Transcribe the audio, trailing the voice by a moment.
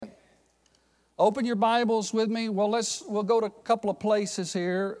Open your Bibles with me. We'll go to a couple of places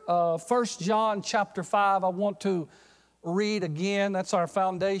here. 1 John chapter 5, I want to read again. That's our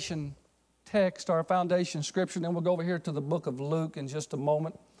foundation text, our foundation scripture. Then we'll go over here to the book of Luke in just a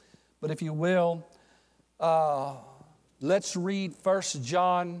moment. But if you will, let's read 1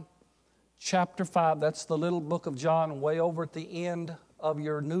 John chapter 5. That's the little book of John way over at the end of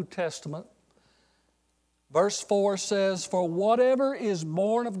your New Testament. Verse 4 says, "For whatever is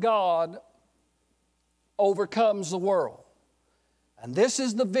born of God overcomes the world. And this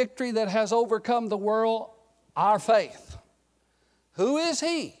is the victory that has overcome the world, our faith. Who is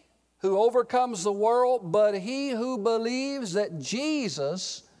he who overcomes the world but he who believes that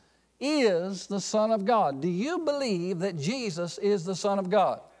Jesus is the Son of God?" Do you believe that Jesus is the Son of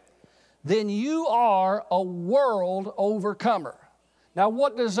God? Then you are a world overcomer. Now,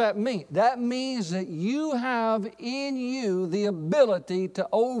 what does that mean? That means that you have in you the ability to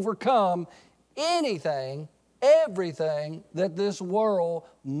overcome anything, everything that this world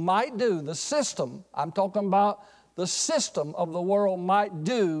might do. The system, I'm talking about the system of the world might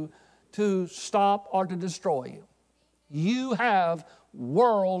do to stop or to destroy you. You have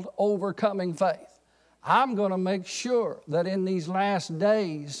world overcoming faith. I'm going to make sure that in these last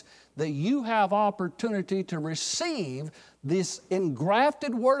days that you have opportunity to receive this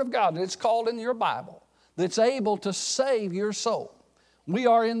engrafted Word of God that's called in your Bible, that's able to save your soul. We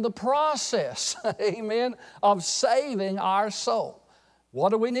are in the process, amen, of saving our soul. What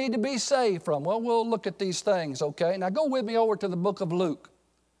do we need to be saved from? Well, we'll look at these things, okay? Now go with me over to the book of Luke,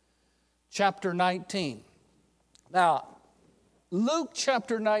 chapter 19. Now, Luke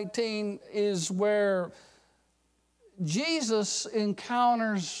chapter 19 is where Jesus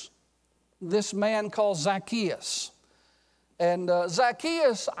encounters this man called Zacchaeus. And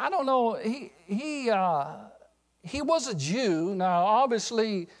Zacchaeus, I don't know, he was a Jew. Now,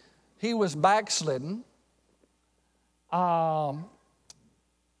 obviously, he was backslidden. But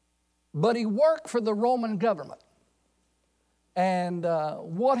he worked for the Roman government. And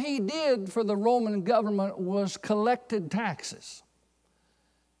what he did for the Roman government was collected taxes.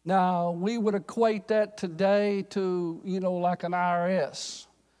 Now, we would equate that today to, like an IRS.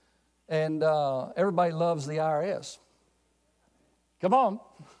 And everybody loves the IRS. Come on.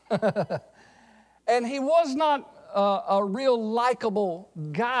 And he was not a real likable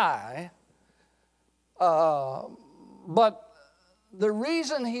guy, but the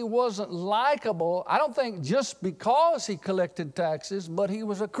reason he wasn't likable, I don't think just because he collected taxes, but he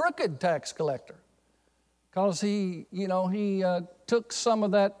was a crooked tax collector. Because he took some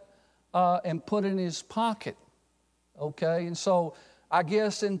of that and put in his pocket, okay? And so I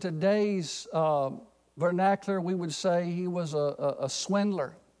guess in today's vernacular, we would say he was a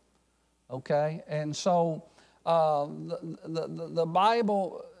swindler. Okay, and so the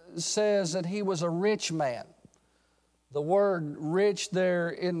Bible says that he was a rich man. The word rich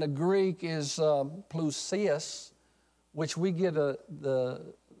there in the Greek is plusios, which we get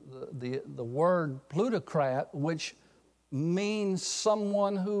the word plutocrat, which means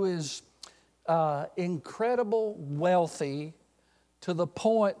someone who is incredible wealthy to the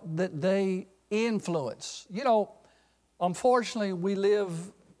point that they influence. Unfortunately, we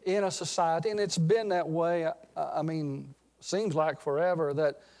live in a society, and it's been that way, seems like forever,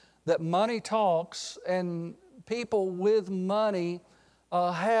 that money talks and people with money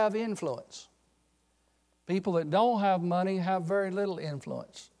have influence. People that don't have money have very little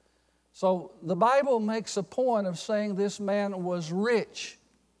influence. So the Bible makes a point of saying this man was rich.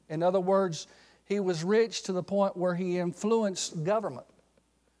 In other words, he was rich to the point where he influenced government.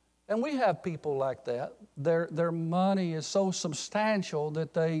 And we have people like that. Their money is so substantial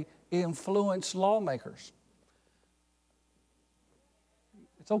that they influence lawmakers.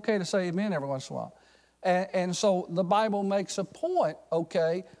 It's okay to say amen every once in a while. And so the Bible makes a point,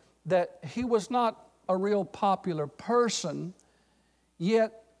 okay, that he was not a real popular person,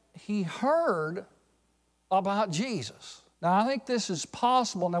 yet he heard about Jesus. Now, I think this is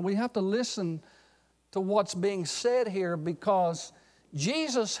possible. Now, we have to listen to what's being said here, because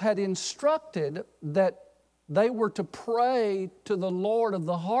Jesus had instructed that they were to pray to the Lord of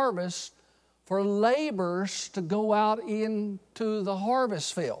the harvest for laborers to go out into the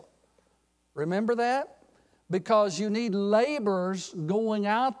harvest field. Remember that? Because you need laborers going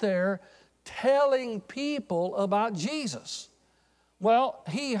out there telling people about Jesus. Well,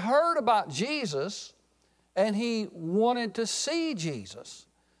 he heard about Jesus and he wanted to see Jesus.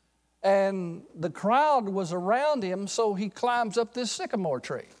 And the crowd was around him, so he climbs up this sycamore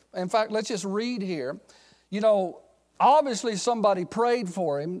tree. In fact, let's just read here. Obviously somebody prayed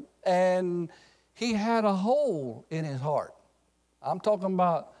for him, and he had a hole in his heart. I'm talking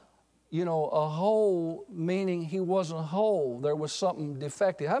about a hole, meaning he wasn't whole. There was something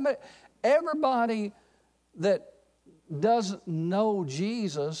defective. Everybody that doesn't know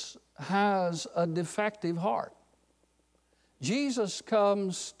Jesus has a defective heart. Jesus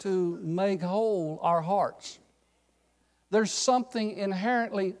comes to make whole our hearts. There's something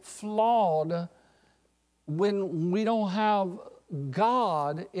inherently flawed when we don't have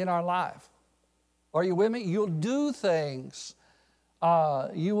God in our life. Are you with me? You'll do things.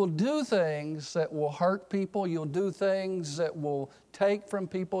 You will do things that will hurt people. You'll do things that will take from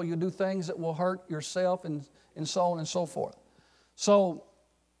people. You'll do things that will hurt yourself and so on and so forth. So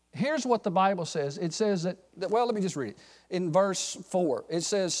here's what the Bible says. It says that, well, let me just read it. In verse 4, it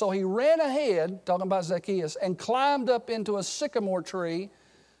says, so he ran ahead, talking about Zacchaeus, and climbed up into a sycamore tree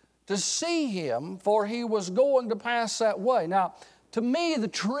to see him, for he was going to pass that way. Now, to me, the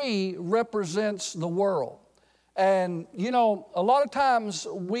tree represents the world. And, a lot of times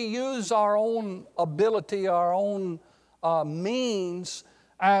we use our own ability, our own means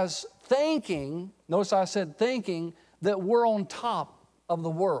as thinking, notice I said thinking, that we're on top of the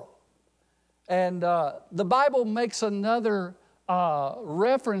world. And the Bible makes another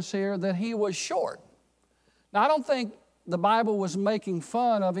reference here that he was short. Now, I don't think the Bible was making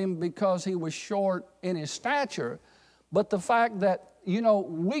fun of him because he was short in his stature, but the fact that,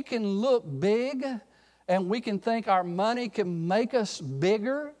 we can look big and we can think our money can make us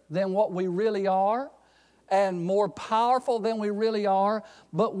bigger than what we really are and more powerful than we really are.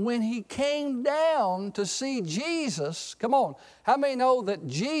 But when he came down to see Jesus, come on, how many know that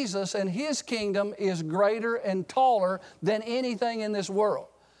Jesus and his kingdom is greater and taller than anything in this world?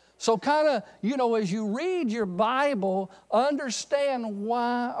 So kind of, as you read your Bible, understand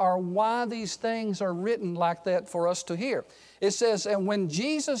why these things are written like that for us to hear. It says, and when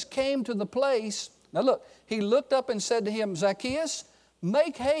Jesus came to the place, now look, he looked up and said to him, Zacchaeus,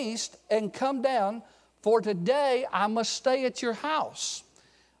 make haste and come down, for today I must stay at your house.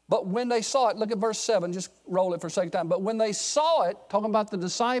 But when they saw it, look at verse 7, just roll it for a second time. But when they saw it, talking about the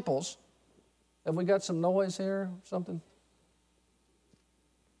disciples, have we got some noise here or something?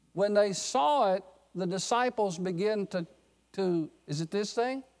 When they saw it, the disciples began to is it this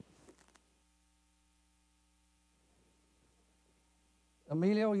thing?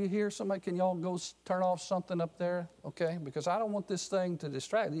 Emilio, you hear somebody? Can y'all go turn off something up there? Okay, because I don't want this thing to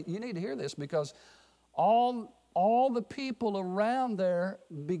distract. You need to hear this because all the people around there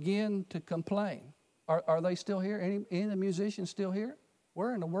begin to complain. Are they still here? Any of the musicians still here?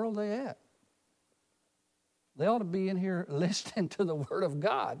 Where in the world are they at? They ought to be in here listening to the Word of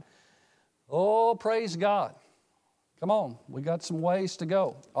God. Oh, praise God. Come on, we got some ways to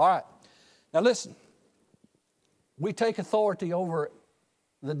go. All right. Now listen, we take authority over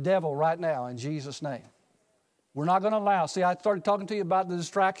the devil right now in Jesus' name. We're not going to allow. See, I started talking to you about the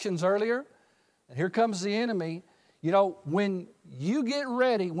distractions earlier. And here comes the enemy. When you get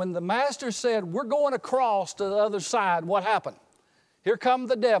ready, when the master said, we're going across to the other side, what happened? Here come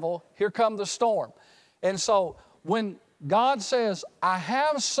the devil, here come the storm. And so when God says, I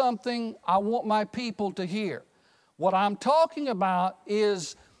have something I want my people to hear, what I'm talking about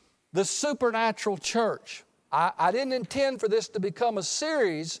is the supernatural church. I didn't intend for this to become a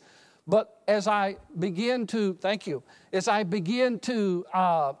series, but as I begin to,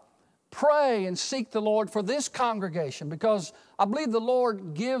 pray and seek the Lord for this congregation, because I believe the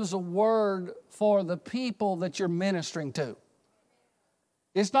Lord gives a word for the people that you're ministering to.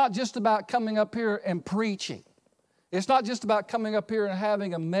 It's not just about coming up here and preaching. It's not just about coming up here and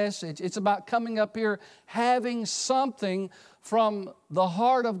having a message. It's about coming up here having something from the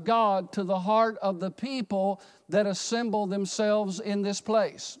heart of God to the heart of the people that assemble themselves in this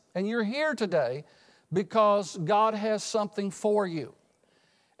place. And you're here today because God has something for you.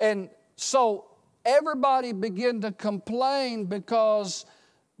 And so everybody began to complain because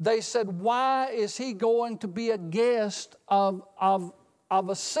they said, why is he going to be a guest of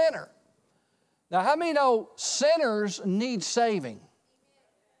a sinner? Now, how many know sinners need saving?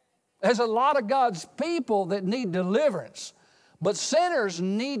 There's a lot of God's people that need deliverance, but sinners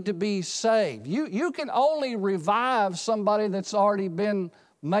need to be saved. You can only revive somebody that's already been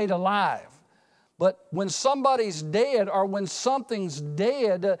made alive. But when somebody's dead or when something's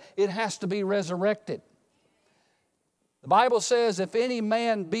dead, it has to be resurrected. The Bible says, if any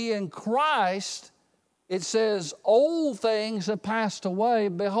man be in Christ, it says, old things have passed away.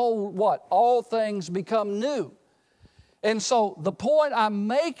 Behold, what? All things become new. And so the point I'm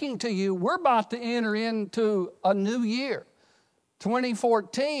making to you, we're about to enter into a new year.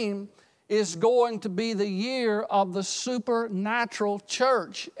 2014 is going to be the year of the supernatural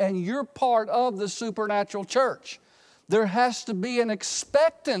church, and you're part of the supernatural church. There has to be an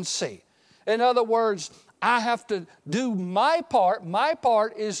expectancy. In other words, I have to do my part. My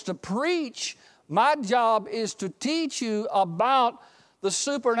part is to preach. My job is to teach you about the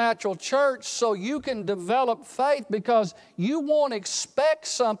supernatural church so you can develop faith, because you won't expect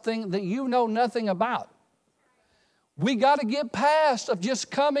something that you know nothing about. We got to get past of just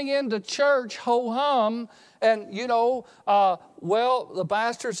coming into church ho-hum and, well, the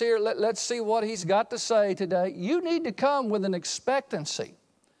pastor's here, let's see what he's got to say today. You need to come with an expectancy.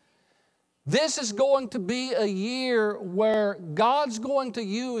 This is going to be a year where God's going to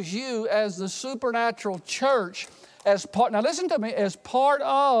use you as the supernatural church as part, now listen to me, as part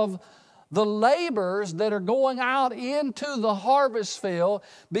of the laborers that are going out into the harvest field,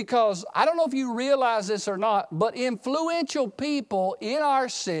 because I don't know if you realize this or not, but influential people in our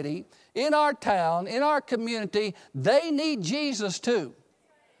city, in our town, in our community, they need Jesus too.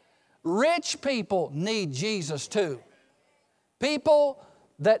 Rich people need Jesus too. People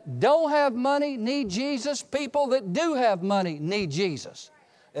that don't have money need Jesus. People that do have money need Jesus.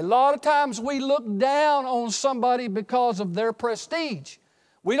 A lot of times we look down on somebody because of their prestige.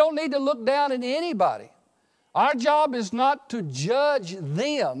 We don't need to look down at anybody. Our job is not to judge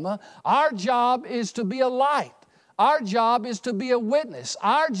them. Our job is to be a light. Our job is to be a witness.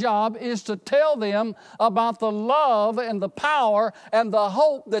 Our job is to tell them about the love and the power and the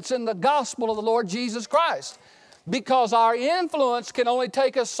hope that's in the gospel of the Lord Jesus Christ. Because our influence can only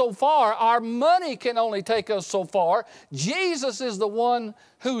take us so far. Our money can only take us so far. Jesus is the one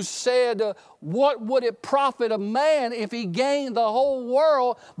who said, what would it profit a man if he gained the whole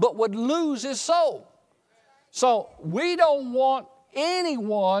world but would lose his soul? So we don't want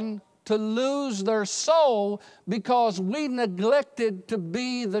anyone to lose their soul because we neglected to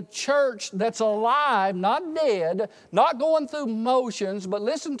be the church that's alive, not dead, not going through motions, but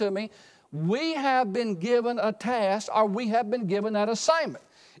listen to me, we have been given a task, or we have been given that assignment.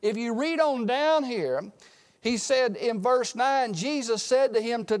 If you read on down here, he said in verse 9, Jesus said to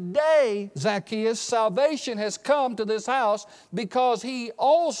him, today, Zacchaeus, salvation has come to this house because he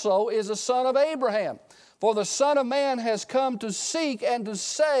also is a son of Abraham. For the Son of Man has come to seek and to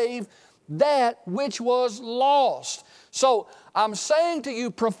save that which was lost. So I'm saying to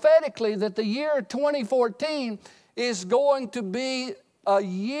you prophetically that the year 2014 is going to be a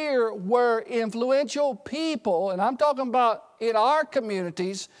year where influential people, and I'm talking about in our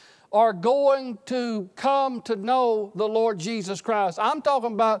communities, are going to come to know the Lord Jesus Christ. I'm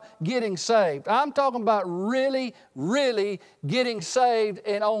talking about getting saved. I'm talking about really, really getting saved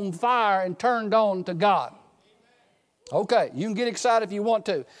and on fire and turned on to God. Okay, you can get excited if you want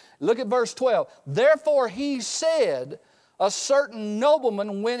to. Look at verse 12. Therefore he said, a certain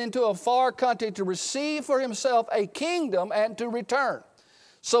nobleman went into a far country to receive for himself a kingdom and to return.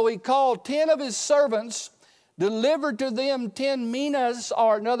 So he called 10 of his servants, delivered to them 10 minas,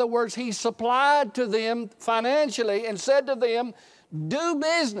 or in other words, he supplied to them financially and said to them, do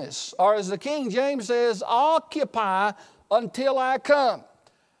business, or as the King James says, occupy until I come.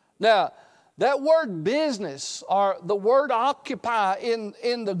 Now, that word business, or the word occupy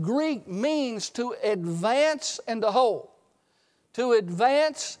in the Greek, means to advance and to hold. To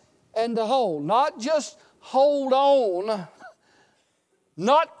advance and to hold. Not just hold on,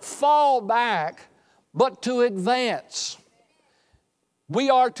 not fall back, but to advance. We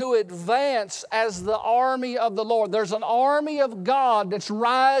are to advance as the army of the Lord. There's an army of God that's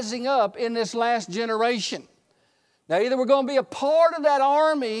rising up in this last generation. Now, either we're going to be a part of that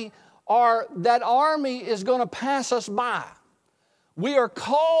army, or that army is going to pass us by. We are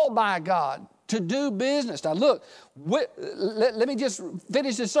called by God to do business. Now look, let me just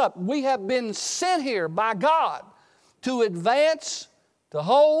finish this up. We have been sent here by God to advance, to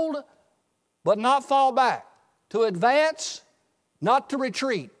hold, but not fall back. To advance, not to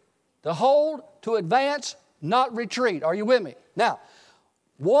retreat. To hold, to advance, not retreat. Are you with me? Now,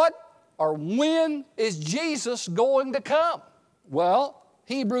 what or when is Jesus going to come? Well,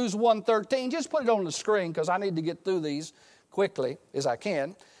 Hebrews 1:13, just put it on the screen because I need to get through these quickly as I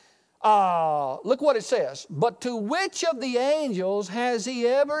can. Look what it says. But to which of the angels has he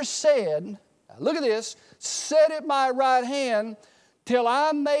ever said, now look at this, sit at my right hand till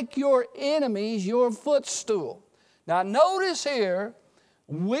I make your enemies your footstool. Now notice here,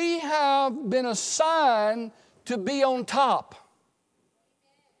 we have been assigned to be on top.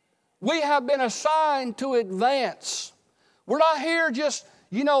 We have been assigned to advance. We're not here just,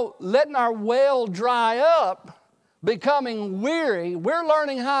 letting our well dry up, becoming weary. We're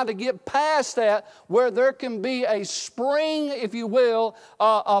learning how to get past that, where there can be a spring, if you will,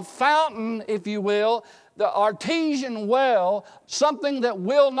 a fountain, if you will, the artesian well, something that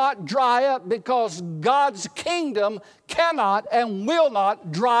will not dry up, because God's kingdom cannot and will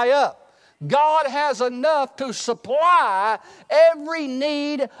not dry up. God has enough to supply every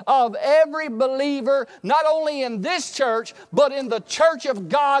need of every believer, not only in this church, but in the church of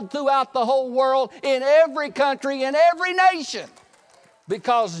God throughout the whole world, in every country, in every nation.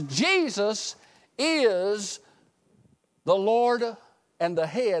 Because Jesus is the Lord and the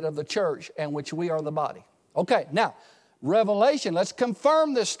head of the church, in which we are the body. Okay, now, Revelation, let's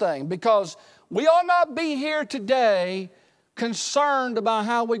confirm this thing, because we ought not be here today concerned about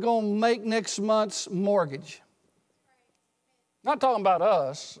how we're going to make next month's mortgage. I'm not talking about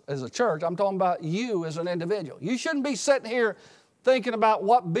us as a church. I'm talking about you as an individual. You shouldn't be sitting here thinking about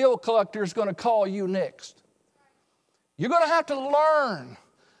what bill collector is going to call you next. You're going to have to learn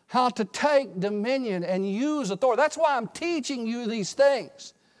how to take dominion and use authority. That's why I'm teaching you these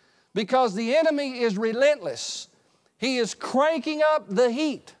things, because the enemy is relentless. He is cranking up the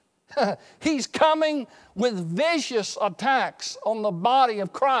heat. He's coming with vicious attacks on the body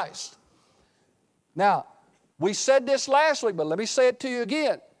of Christ. Now, we said this last week, but let me say it to you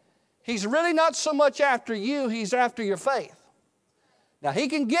again. He's really not so much after you, he's after your faith. Now, he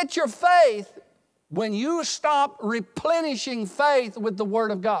can get your faith when you stop replenishing faith with the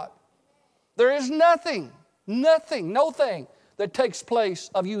Word of God. There is no thing that takes place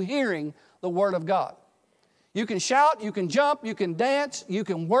of you hearing the Word of God. You can shout, you can jump, you can dance, you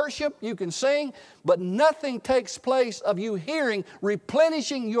can worship, you can sing, but nothing takes place of you hearing,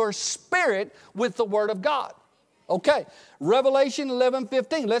 replenishing your spirit with the Word of God. Okay, Revelation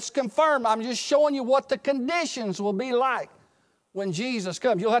 11:15. Let's confirm. I'm just showing you what the conditions will be like when Jesus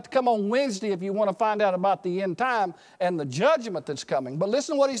comes. You'll have to come on Wednesday if you want to find out about the end time and the judgment that's coming. But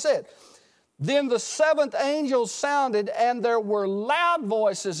listen to what he said. Then the seventh angel sounded, and there were loud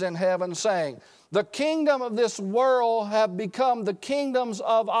voices in heaven saying, the kingdom of this world have become the kingdoms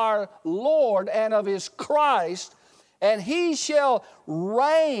of our Lord and of his Christ, and he shall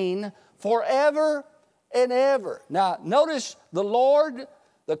reign forever and ever. Now, notice the Lord,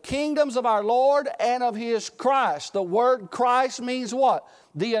 the kingdoms of our Lord and of his Christ. The word Christ means what?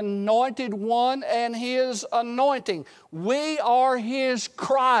 The anointed one and his anointing. We are his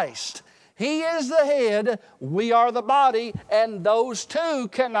Christ. He is the head, we are the body, and those two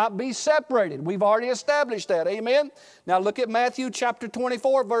cannot be separated. We've already established that, amen? Now look at Matthew chapter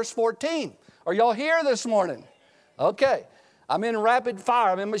 24, verse 14. Are y'all here this morning? Okay. I'm in rapid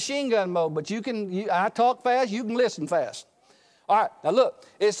fire, I'm in machine gun mode, but I talk fast, you can listen fast. All right, now look,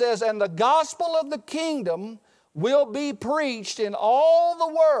 it says, and the gospel of the kingdom will be preached in all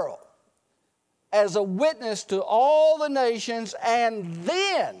the world as a witness to all the nations, and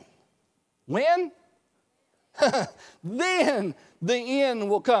then, when? Then the end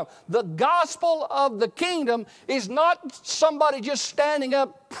will come. The gospel of the kingdom is not somebody just standing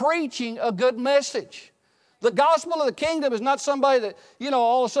up preaching a good message. The gospel of the kingdom is not somebody that,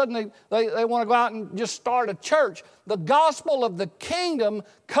 all of a sudden they want to go out and just start a church. The gospel of the kingdom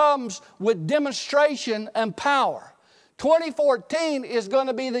comes with demonstration and power. 2014 is going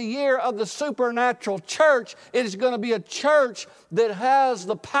to be the year of the supernatural church. It is going to be a church that has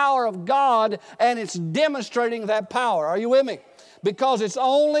the power of God, and it's demonstrating that power. Are you with me? Because it's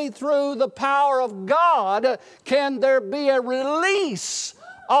only through the power of God can there be a release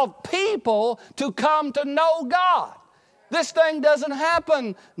of people to come to know God. This thing doesn't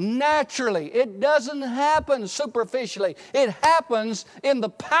happen naturally. It doesn't happen superficially. It happens in the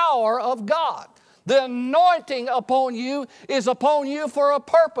power of God. The anointing upon you is upon you for a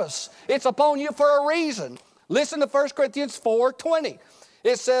purpose. It's upon you for a reason. Listen to 1 Corinthians 4:20.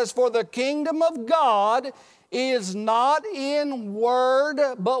 It says, for the kingdom of God is not in word,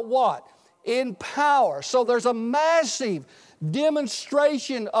 but what? In power. So there's a massive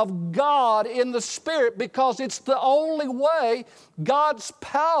demonstration of God in the Spirit, because it's the only way. God's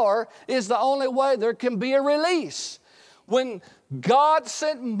power is the only way there can be a release. When God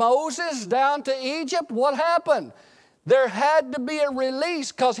sent Moses down to Egypt, what happened? There had to be a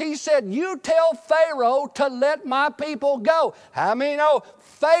release, because he said, you tell Pharaoh to let my people go. How many know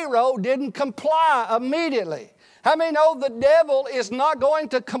Pharaoh didn't comply immediately? How many know the devil is not going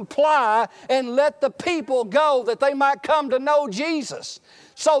to comply and let the people go that they might come to know Jesus?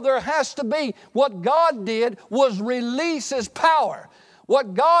 So there has to be, what God did was release his power.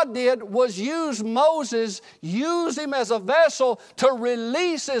 What God did was use Moses, use him as a vessel to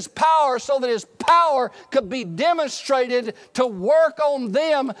release his power so that his power could be demonstrated to work on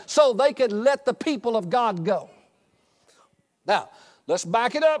them so they could let the people of God go. Now, let's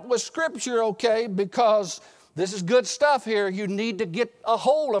back it up with Scripture, okay, because This is good stuff here. You need to get a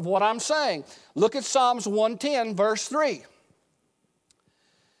hold of what I'm saying. Look at Psalms 110, verse 3.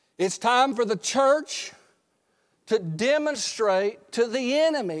 It's time for the church to demonstrate to the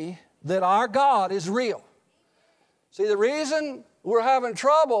enemy that our God is real. See, the reason we're having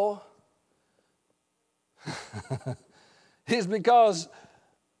trouble is because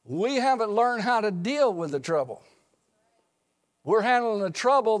we haven't learned how to deal with the trouble. We're handling the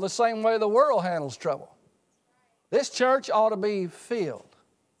trouble the same way the world handles trouble. This church ought to be filled.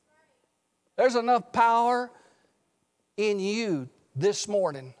 There's enough power in you this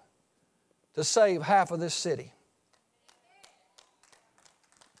morning to save half of this city.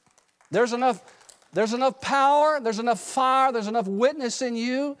 There's enough power, there's enough fire, there's enough witness in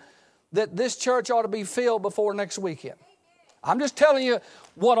you that this church ought to be filled before next weekend. I'm just telling you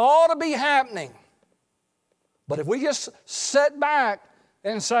what ought to be happening. But if we just sit back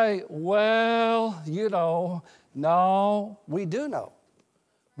and say, well, no, we do know.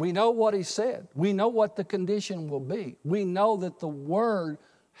 We know what he said. We know what the condition will be. We know that the word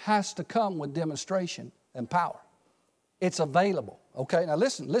has to come with demonstration and power. It's available. Okay, now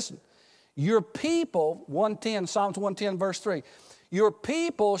listen. Your people, Psalms 110, verse 3, your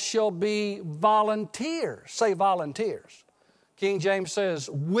people shall be volunteers. Say volunteers. King James says,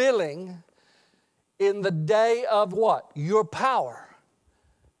 willing in the day of what? Your power.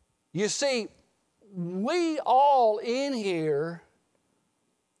 You see, we all in here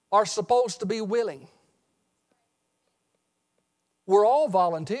are supposed to be willing. We're all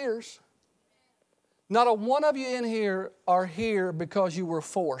volunteers. Not a one of you in here are here because you were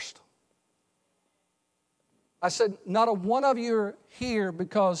forced. I said, not a one of you are here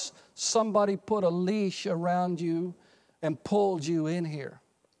because somebody put a leash around you and pulled you in here.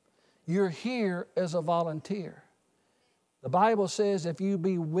 You're here as a volunteer. The Bible says if you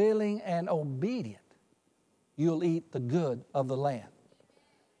be willing and obedient, you'll eat the good of the land.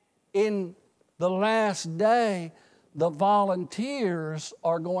 In the last day, the volunteers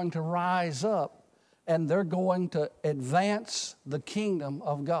are going to rise up and they're going to advance the kingdom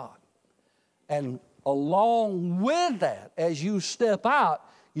of God. And along with that, as you step out,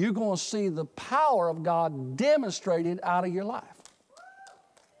 you're going to see the power of God demonstrated out of your life.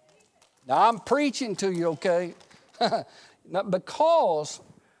 Now, I'm preaching to you, okay? Because,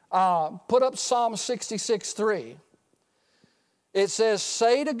 put up Psalm 66:3. It says,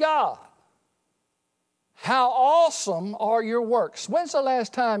 say to God, how awesome are your works. When's the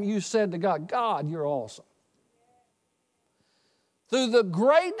last time you said to God, God, you're awesome? Through the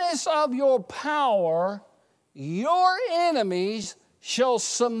greatness of your power, your enemies shall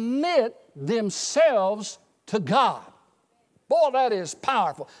submit themselves to God. Boy, that is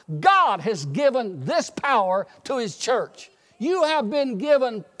powerful. God has given this power to His church. You have been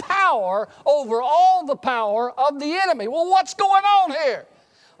given power over all the power of the enemy. Well, what's going on here?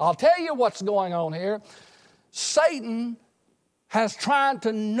 I'll tell you what's going on here. Satan has tried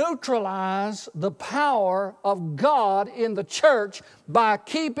to neutralize the power of God in the church by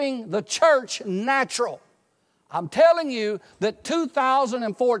keeping the church natural. I'm telling you that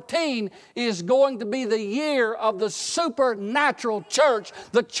 2014 is going to be the year of the supernatural church,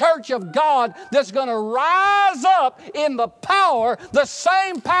 the church of God that's going to rise up in the power, the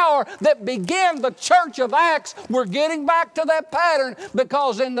same power that began the church of Acts. We're getting back to that pattern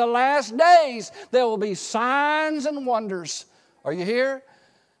because in the last days there will be signs and wonders. Are you here?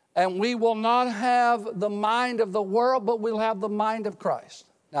 And we will not have the mind of the world, but we'll have the mind of Christ.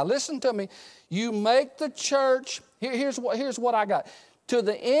 Now listen to me. You make the church, here's what I got. To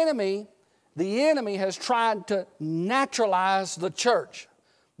the enemy has tried to naturalize the church,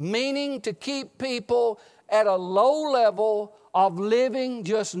 meaning to keep people at a low level of living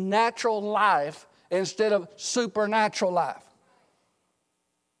just natural life instead of supernatural life.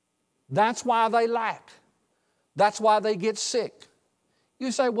 That's why they lack. That's why they get sick.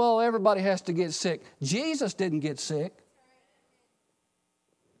 You say, well, everybody has to get sick. Jesus didn't get sick.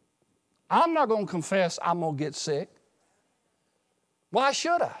 I'm not going to confess I'm going to get sick. Why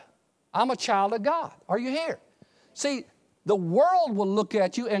should I? I'm a child of God. Are you here? See, the world will look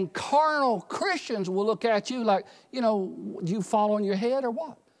at you and carnal Christians will look at you like, you fall on your head or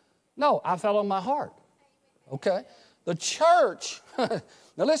what? No, I fell on my heart. Okay? The church, now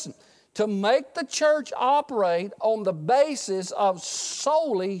listen, to make the church operate on the basis of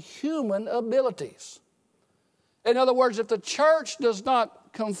solely human abilities. In other words, if the church does not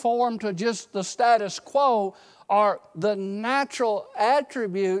conform to just the status quo or the natural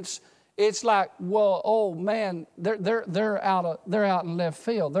attributes, it's like, well, oh man, they're out in left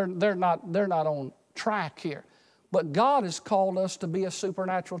field. They're not on track here. But God has called us to be a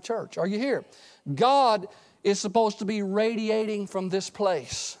supernatural church. Are you here? God is supposed to be radiating from this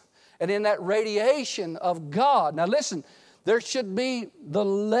place. And in that radiation of God, now listen, there should be the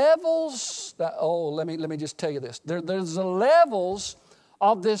levels, let me just tell you this. There's the levels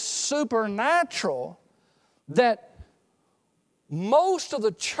of this supernatural that most of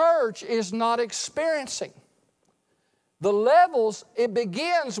the church is not experiencing. The levels, it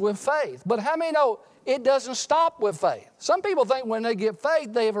begins with faith. But how many know it doesn't stop with faith? Some people think when they get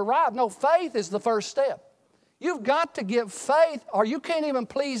faith, they've arrived. No, faith is the first step. You've got to get faith or you can't even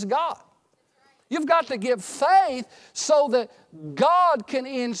please God. You've got to get faith so that God can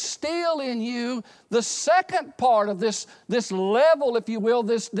instill in you the second part of this level, if you will,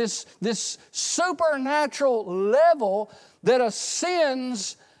 this supernatural level that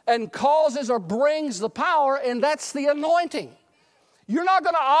ascends and causes or brings the power, and that's the anointing. You're not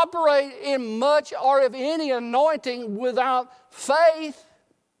going to operate in much or if any anointing without faith.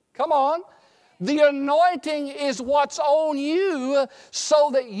 Come on. The anointing is what's on you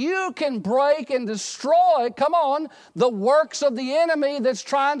so that you can break and destroy, come on, the works of the enemy that's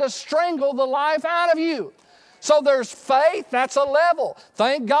trying to strangle the life out of you. So there's faith, that's a level.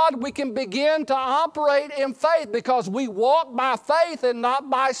 Thank God we can begin to operate in faith because we walk by faith and not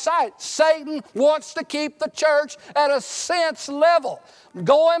by sight. Satan wants to keep the church at a sense level,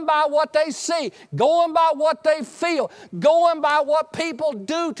 going by what they see, going by what they feel, going by what people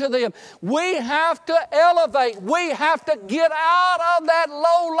do to them. We have to elevate. We have to get out of that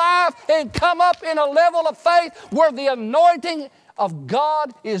low life and come up in a level of faith where the anointing of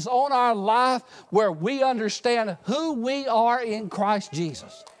God is on our life, where we understand who we are in Christ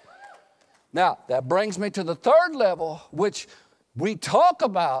Jesus. Now, that brings me to the third level, which we talk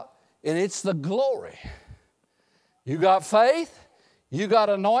about, and it's the glory. You got faith, you got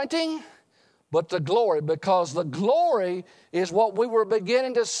anointing, but the glory, because the glory is what we were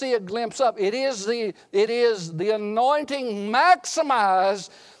beginning to see a glimpse of. It is the anointing maximized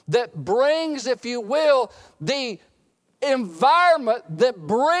that brings, if you will, the environment that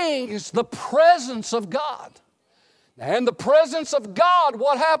brings the presence of God. And the presence of God,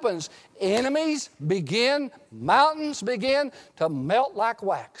 what happens? Enemies begin, mountains begin to melt like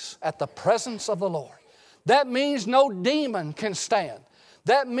wax at the presence of the Lord. That means no demon can stand.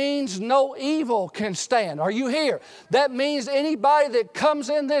 That means no evil can stand. Are you here? That means anybody that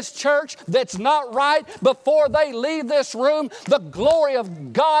comes in this church that's not right, before they leave this room, the glory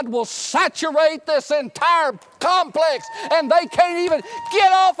of God will saturate this entire complex, and they can't even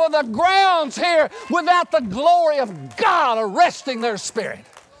get off of the grounds here without the glory of God arresting their spirit.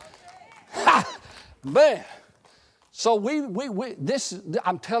 Ha! Man. So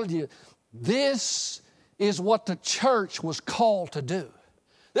I'm telling you, this is what the church was called to do.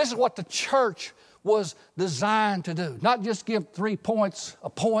 This is what the church was designed to do. Not just give 3 points, a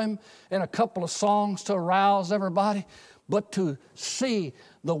poem, and a couple of songs to arouse everybody, but to see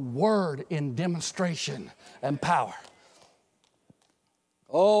the Word in demonstration and power.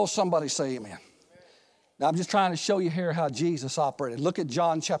 Oh, somebody say amen. Now, I'm just trying to show you here how Jesus operated. Look at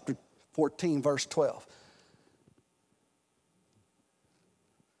John chapter 14, verse 12.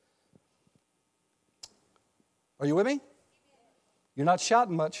 Are you with me? You're not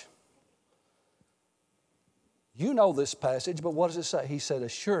shouting much. You know this passage, but what does it say? He said,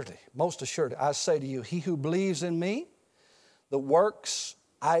 assuredly, most assuredly, I say to you, he who believes in me, the works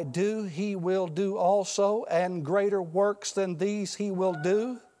I do, he will do also, and greater works than these he will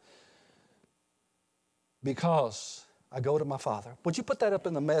do, because I go to my Father. Would you put that up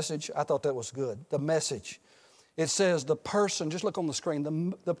in the Message? I thought that was good. The Message. It says the person, just look on the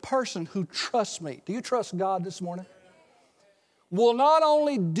screen, the person who trusts me. Do you trust God this morning? Will not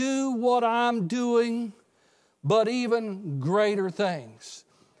only do what I'm doing, but even greater things.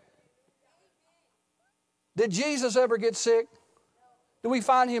 Did Jesus ever get sick? Did we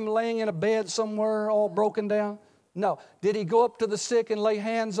find him laying in a bed somewhere all broken down? No. Did he go up to the sick and lay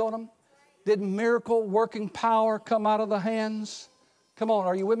hands on them? Did miracle working power come out of the hands? Come on,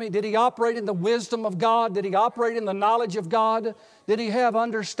 are you with me? Did he operate in the wisdom of God? Did he operate in the knowledge of God? Did he have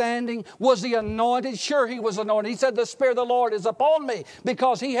understanding? Was he anointed? Sure, he was anointed. He said, the Spirit of the Lord is upon me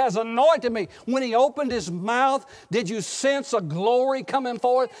because he has anointed me. When he opened his mouth, did you sense a glory coming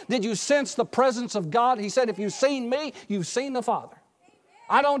forth? Did you sense the presence of God? He said, if you've seen me, you've seen the Father.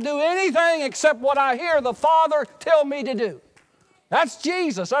 I don't do anything except what I hear the Father tell me to do. That's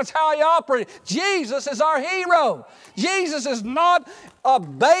Jesus. That's how he operated. Jesus is our hero. Jesus is not a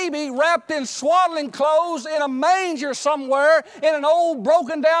baby wrapped in swaddling clothes in a manger somewhere in an old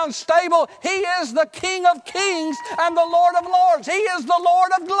broken down stable. He is the King of Kings and the Lord of Lords. He is the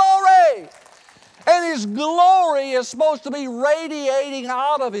Lord of glory. And His glory is supposed to be radiating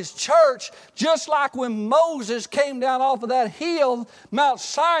out of His church, just like when Moses came down off of that hill, Mount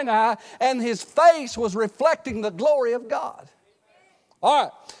Sinai, and his face was reflecting the glory of God. All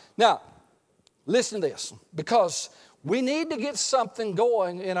right. Now, listen to this, because we need to get something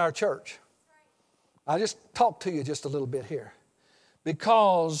going in our church. I just talked to you just a little bit here.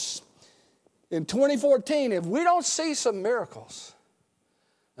 Because in 2014, if we don't see some miracles,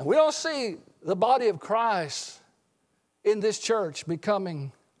 and we don't see the body of Christ in this church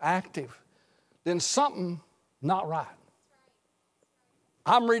becoming active, then something not right.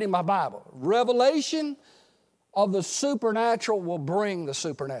 I'm reading my Bible. Revelation of the supernatural will bring the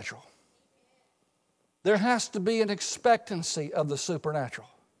supernatural. There has to be an expectancy of the supernatural.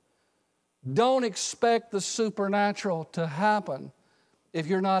 Don't expect the supernatural to happen if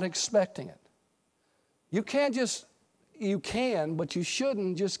you're not expecting it. You can, but you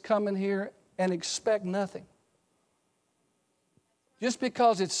shouldn't just come in here and expect nothing. Just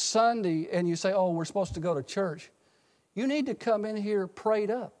because it's Sunday and you say, oh, we're supposed to go to church, you need to come in here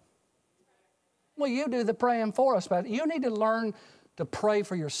prayed up. Well, you do the praying for us, but you need to learn to pray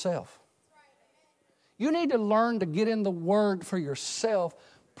for yourself. You need to learn to get in the Word for yourself.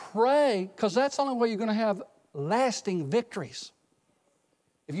 Pray, because that's the only way you're going to have lasting victories.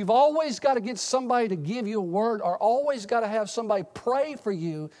 If you've always got to get somebody to give you a word or always got to have somebody pray for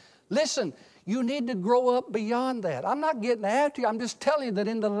you, listen, you need to grow up beyond that. I'm not getting after you. I'm just telling you that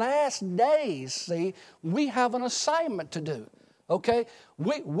in the last days, see, we have an assignment to do. Okay?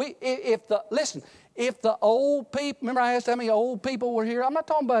 If the old people, remember I asked how many old people were here? I'm not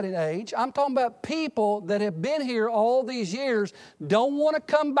talking about in age. I'm talking about people that have been here all these years, don't want to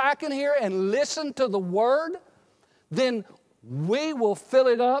come back in here and listen to the Word, then we will fill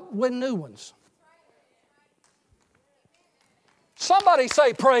it up with new ones. Somebody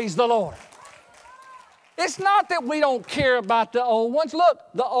say, praise the Lord. It's not that we don't care about the old ones. Look,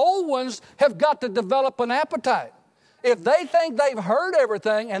 the old ones have got to develop an appetite. If they think they've heard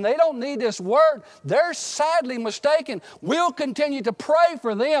everything and they don't need this word, they're sadly mistaken. We'll continue to pray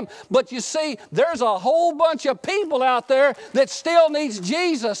for them. But you see, there's a whole bunch of people out there that still needs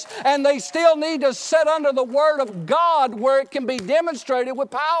Jesus, and they still need to sit under the Word of God where it can be demonstrated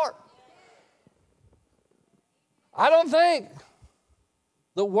with power. I don't think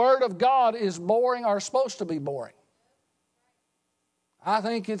the Word of God is boring or supposed to be boring. I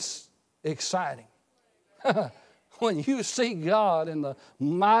think it's exciting. When you see God in the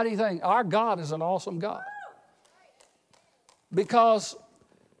mighty thing, our God is an awesome God. Because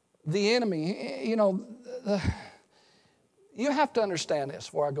the enemy, you have to understand this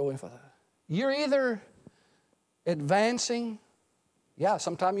before I go in for that. You're either advancing,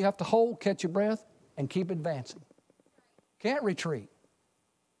 sometimes you have to hold, catch your breath, and keep advancing. Can't retreat.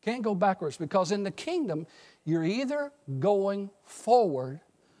 Can't go backwards, because in the kingdom, you're either going forward,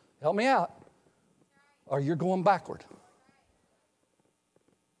 help me out, or you're going backward.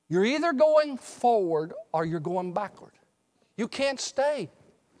 You're either going forward or you're going backward. You can't stay.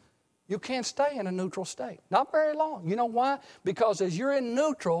 You can't stay in a neutral state. Not very long. You know why? Because as you're in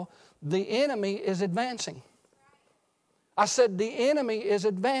neutral, the enemy is advancing. I said the enemy is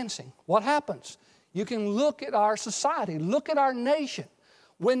advancing. What happens? You can look at our society, look at our nation.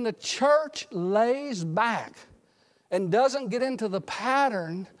 When the church lays back and doesn't get into the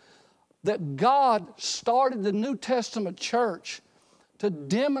pattern that God started the New Testament church to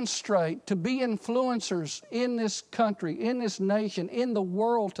demonstrate, to be influencers in this country, in this nation, in the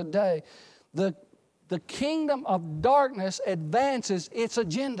world today, the kingdom of darkness advances its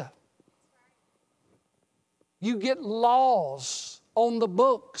agenda. You get laws on the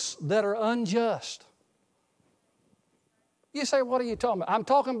books that are unjust. You say, what are you talking about? I'm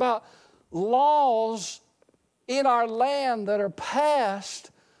talking about laws in our land that are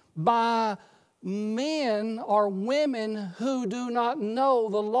passed by men or women who do not know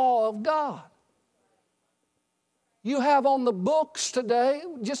the law of God. You have on the books today,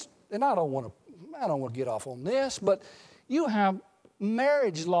 and I don't want to get off on this, but you have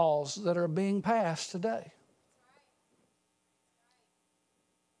marriage laws that are being passed today.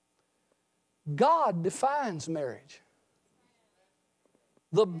 God defines marriage.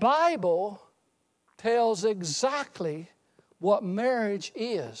 The Bible tells exactly what marriage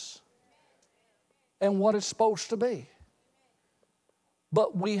is and what it's supposed to be.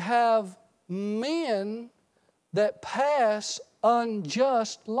 But we have men that pass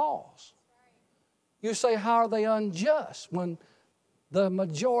unjust laws. You say, how are they unjust when the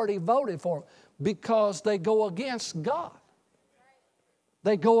majority voted for them? Because they go against God.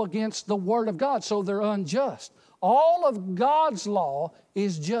 They go against the Word of God, so they're unjust. All of God's law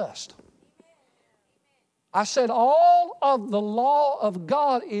is just. I said all of the law of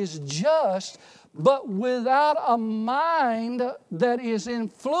God is just, but without a mind that is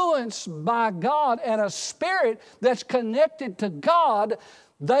influenced by God and a spirit that's connected to God,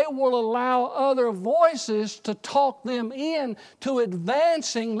 they will allow other voices to talk them in to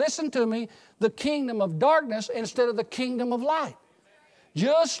advancing, listen to me, the kingdom of darkness instead of the kingdom of light.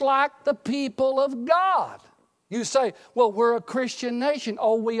 Just like the people of God. You say, well, we're a Christian nation.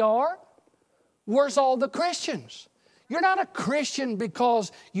 Oh, we are? Where's all the Christians? You're not a Christian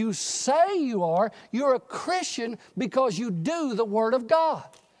because you say you are. You're a Christian because you do the Word of God.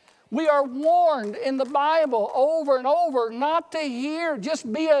 We are warned in the Bible over and over not to hear,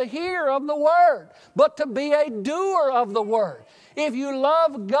 just be a hearer of the Word, but to be a doer of the Word. If you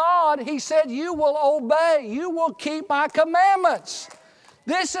love God, He said, you will obey. You will keep my commandments.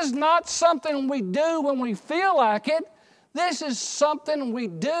 This is not something we do when we feel like it. This is something we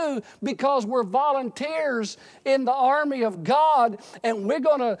do because we're volunteers in the army of God, and we're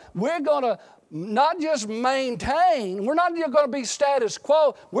gonna not just maintain, we're not just going to be status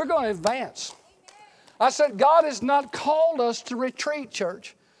quo, we're going to advance. I said, God has not called us to retreat,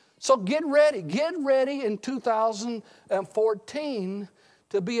 church. So get ready in 2014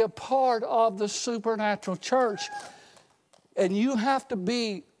 to be a part of the supernatural church. And you have to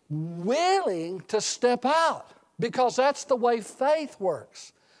be willing to step out, because that's the way faith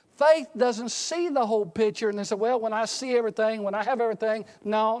works. Faith doesn't see the whole picture and they say, well, when I see everything, when I have everything,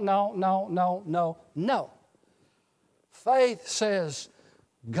 no. Faith says,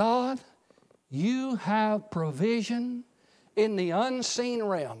 God, you have provision in the unseen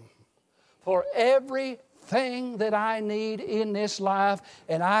realm for everything that I need in this life,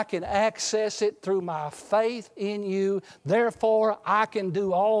 and I can access it through my faith in you. Therefore, I can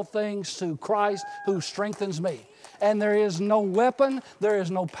do all things through Christ who strengthens me. And there is no weapon, there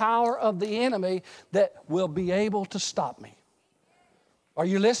is no power of the enemy that will be able to stop me. Are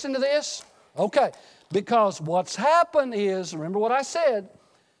you listening to this? Okay. Because what's happened is, remember what I said,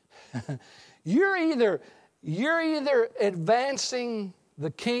 you're either advancing the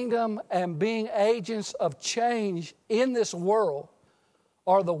kingdom and being agents of change in this world,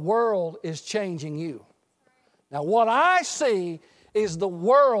 or the world is changing you. Now, what I see is the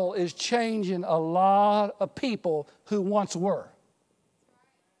world is changing a lot of people who once were.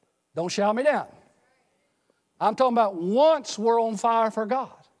 Don't shout me down. I'm talking about once we're on fire for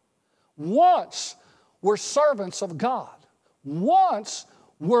God. Once we're servants of God. Once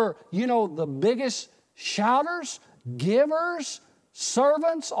we're, the biggest shouters, givers,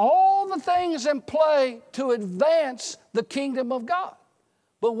 servants, all the things in play to advance the kingdom of God.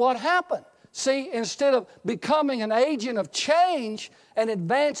 But what happened? See, instead of becoming an agent of change and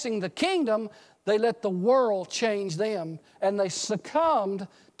advancing the kingdom, they let the world change them, and they succumbed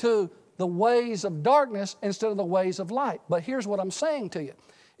to the ways of darkness instead of the ways of light. But here's what I'm saying to you,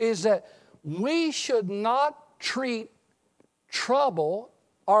 is that we should not treat trouble,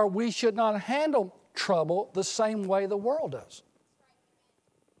 or we should not handle trouble the same way the world does.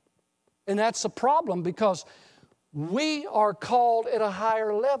 And that's a problem, because we are called at a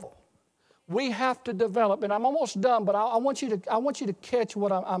higher level. We have to develop, and I'm almost done, but I want you to catch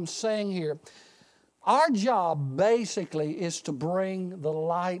what I'm saying here. Our job basically is to bring the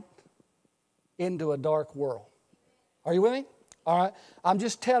light into a dark world. Are you with me? All right. I'm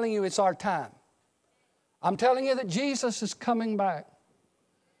just telling you it's our time. I'm telling you that Jesus is coming back.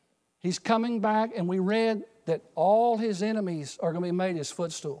 He's coming back, and we read that all His enemies are going to be made His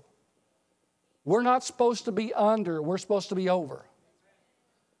footstool. We're not supposed to be under, we're supposed to be over.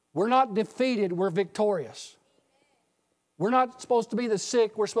 We're not defeated, we're victorious. We're not supposed to be the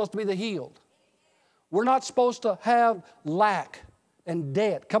sick, we're supposed to be the healed. We're not supposed to have lack and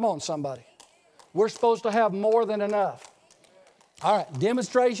debt. Come on, somebody. We're supposed to have more than enough. All right,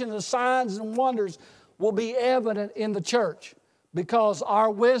 demonstrations of signs and wonders will be evident in the church, because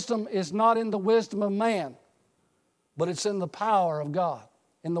our wisdom is not in the wisdom of man, but it's in the power of God,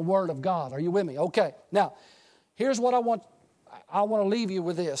 in the Word of God. Are you with me? Okay, now, here's what I want to leave you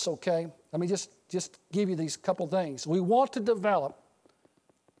with this, okay? Let me just give you these couple things. We want to develop,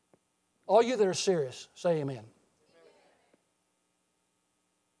 all you that are serious, say amen.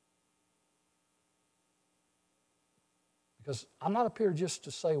 Because I'm not up here just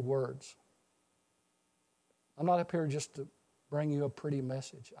to say words. I'm not up here just to bring you a pretty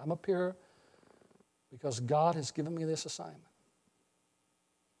message. I'm up here because God has given me this assignment.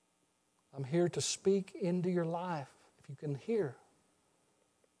 I'm here to speak into your life, if you can hear.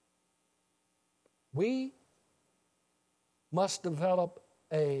 We must develop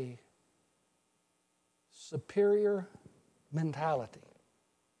a superior mentality.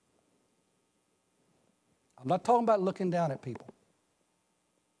 I'm not talking about looking down at people.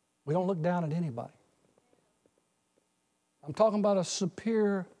 We don't look down at anybody. I'm talking about a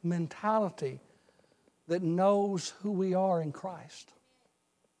superior mentality that knows who we are in Christ.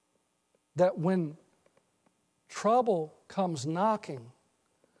 That when trouble comes knocking,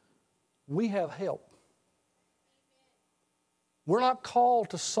 we have help. We're not called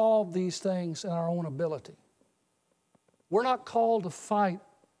to solve these things in our own ability. We're not called to fight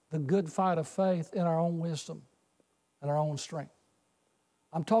the good fight of faith in our own wisdom and our own strength.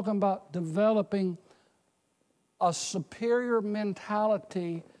 I'm talking about developing a superior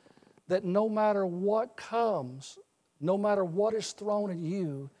mentality that no matter what comes, no matter what is thrown at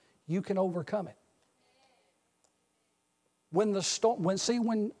you, you can overcome it. When the storm,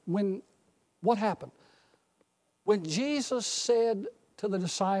 what happened? When Jesus said to the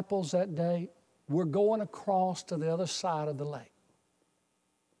disciples that day, we're going across to the other side of the lake.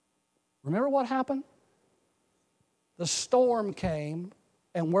 Remember what happened? The storm came,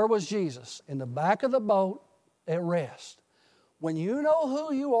 and where was Jesus? In the back of the boat at rest. When you know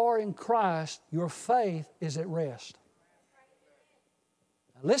who you are in Christ, your faith is at rest.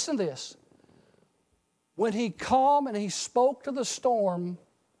 Now listen to this. When he calmed and he spoke to the storm,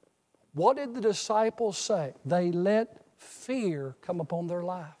 what did the disciples say? They let fear come upon their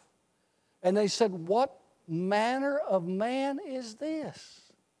life. And they said, what manner of man is this?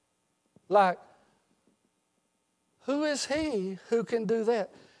 Like, who is he who can do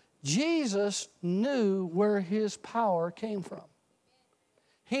that? Jesus knew where his power came from.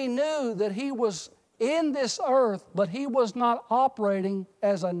 He knew that he was in this earth, but he was not operating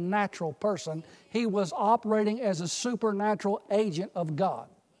as a natural person. He was operating as a supernatural agent of God.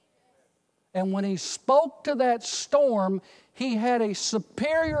 And when he spoke to that storm, he had a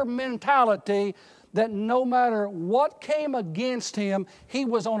superior mentality that no matter what came against him, he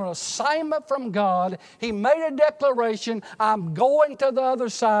was on an assignment from God. He made a declaration, I'm going to the other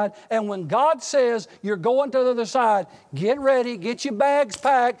side. And when God says you're going to the other side, get ready, get your bags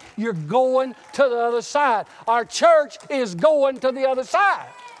packed, you're going to the other side. Our church is going to the other side.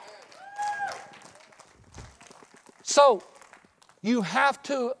 So you have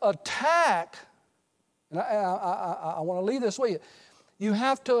to attack, and I want to leave this with you. You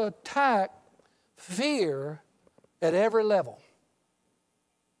have to attack fear at every level.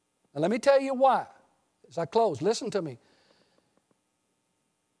 And let me tell you why. As I close, listen to me.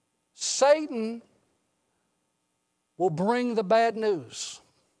 Satan will bring the bad news.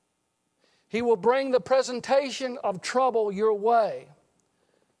 He will bring the presentation of trouble your way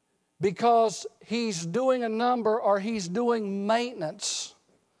because he's doing a number or he's doing maintenance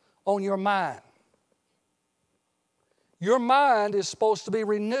on your mind. Your mind is supposed to be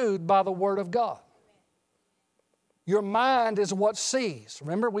renewed by the Word of God. Your mind is what sees.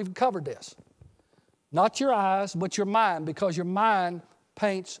 Remember, we've covered this. Not your eyes, but your mind, because your mind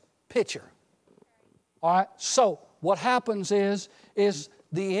paints picture. All right? So what happens is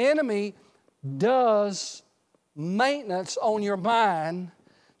the enemy does maintenance on your mind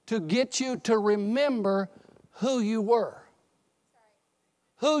to get you to remember who you were.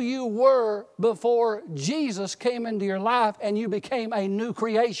 Who you were before Jesus came into your life and you became a new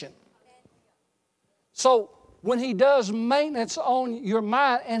creation. So when he does maintenance on your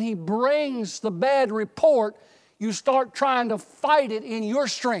mind and he brings the bad report, you start trying to fight it in your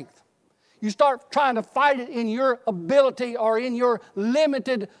strength. You start trying to fight it in your ability or in your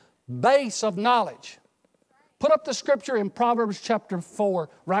limited base of knowledge. Put up the scripture in Proverbs chapter 4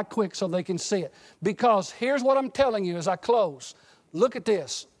 right quick so they can see it. Because here's what I'm telling you as I close. Look at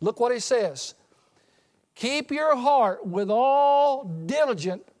this. Look what he says. Keep your heart with all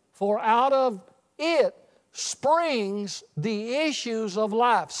diligence, for out of it springs the issues of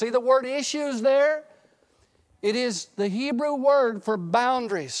life. See the word issues there? It is the Hebrew word for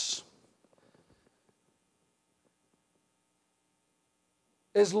boundaries.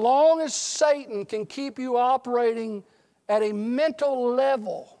 As long as Satan can keep you operating at a mental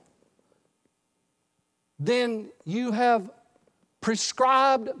level, then you have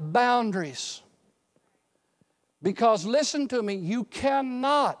prescribed boundaries. Because listen to me, you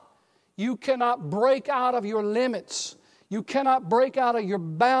cannot break out of your limits. You cannot break out of your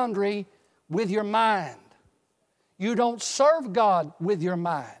boundary with your mind. You don't serve God with your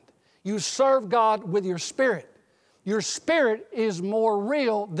mind. You serve God with your spirit. Your spirit is more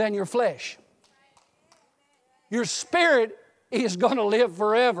real than your flesh. Your spirit is going to live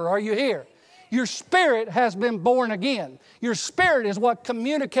forever. Are you here? Your spirit has been born again. Your spirit is what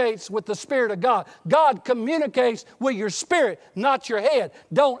communicates with the Spirit of God. God communicates with your spirit, not your head.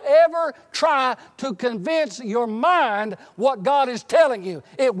 Don't ever try to convince your mind what God is telling you.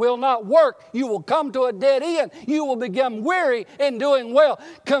 It will not work. You will come to a dead end. You will become weary in doing well.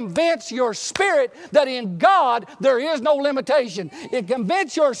 Convince your spirit that in God there is no limitation.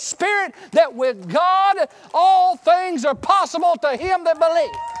 Convince your spirit that with God all things are possible to him that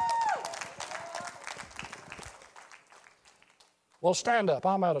believes. Well, stand up.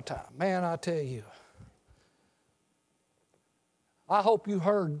 I'm out of time. Man, I tell you. I hope you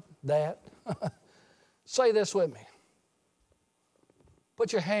heard that. Say this with me.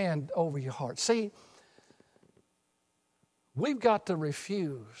 Put your hand over your heart. See, we've got to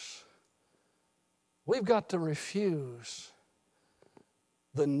refuse. We've got to refuse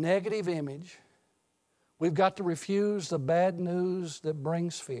the negative image. We've got to refuse the bad news that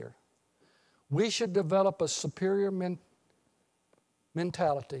brings fear. We should develop a superior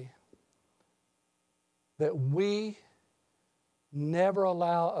mentality that we never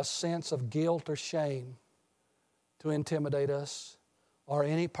allow a sense of guilt or shame to intimidate us or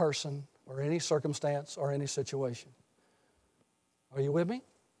any person or any circumstance or any situation. Are you with me?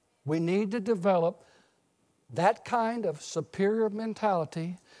 We need to develop that kind of superior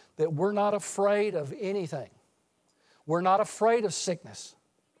mentality that we're not afraid of anything. We're not afraid of sickness.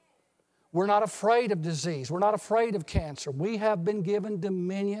 We're not afraid of disease. We're not afraid of cancer. We have been given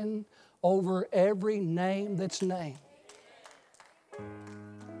dominion over every name that's named.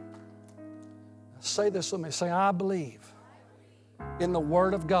 Say this with me. Say, I believe in the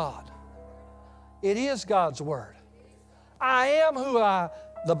Word of God. It is God's Word. I am who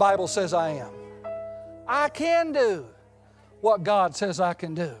the Bible says I am. I can do what God says I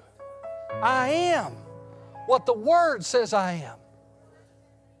can do. I am what the Word says I am.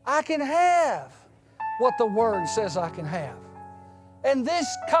 I can have what the Word says I can have. And this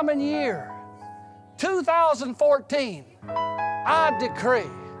coming year, 2014, I decree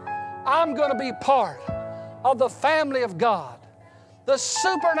I'm going to be part of the family of God, the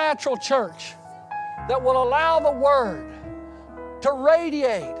supernatural church that will allow the Word to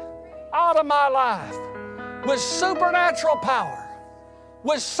radiate out of my life with supernatural power,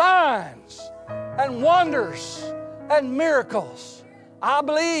 with signs and wonders and miracles. I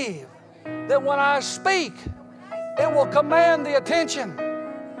believe that when I speak, it will command the attention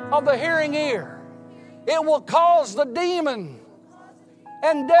of the hearing ear. It will cause the demon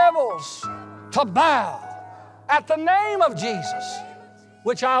and devils to bow at the name of Jesus,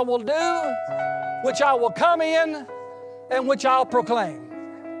 which I will do, which I will come in, and which I'll proclaim.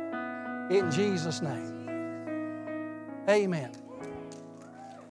 In Jesus' name. Amen.